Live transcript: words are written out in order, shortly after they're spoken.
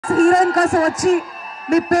Heroine కోసం వచ్చి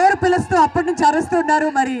మీ పేరు పిలుస్తూ అప్పటి నుంచి అరుస్తున్నారు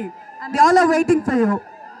మరి. They all are waiting for you.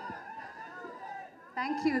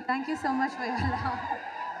 Thank you so much for your love.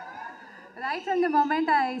 Right from the moment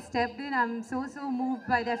I stepped in, I'm so moved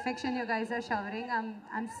by the affection you guys are showering.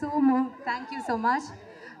 I'm so moved. Thank you so much.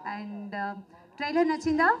 And trailer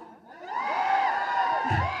nachinda?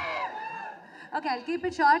 Okay, I'll keep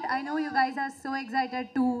it short. I know you guys are so excited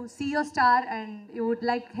to see your star and you would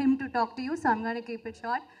like him to talk to you, so I'm going to keep it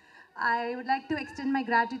short. I would like to extend my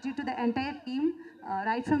gratitude to the entire team,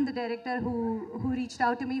 right from the director who reached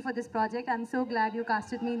out to me for this project. I'm so glad you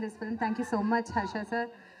casted me in this film. Thank you so much, Harsha sir.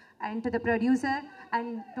 And to the producer and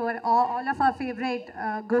to all of our favorite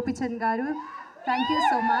Gopichand garu. Thank you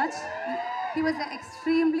so much. He was an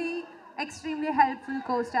extremely helpful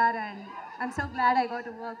co-star and I'm so glad I got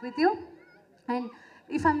to work with you. And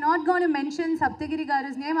if I'm not going to mention Saptagiri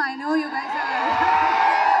garu's name, I know you guys are...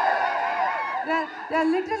 they're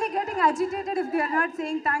literally getting agitated if they are not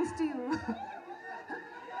saying thanks to you.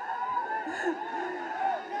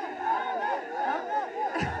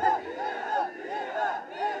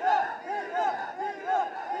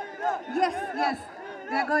 Yes,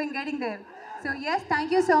 they're getting there. So yes,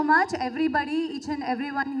 thank you so much everybody, each and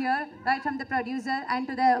everyone here, right from the producer and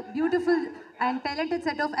to the beautiful and talented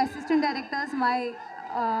set of assistant directors. My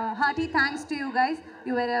hearty thanks to you guys.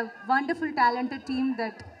 You were a wonderful, talented team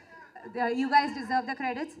that you guys deserve the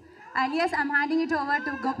credits. And yes, I'm handing it over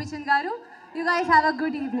to Gopichand garu. You guys have a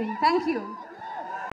good evening. Thank you.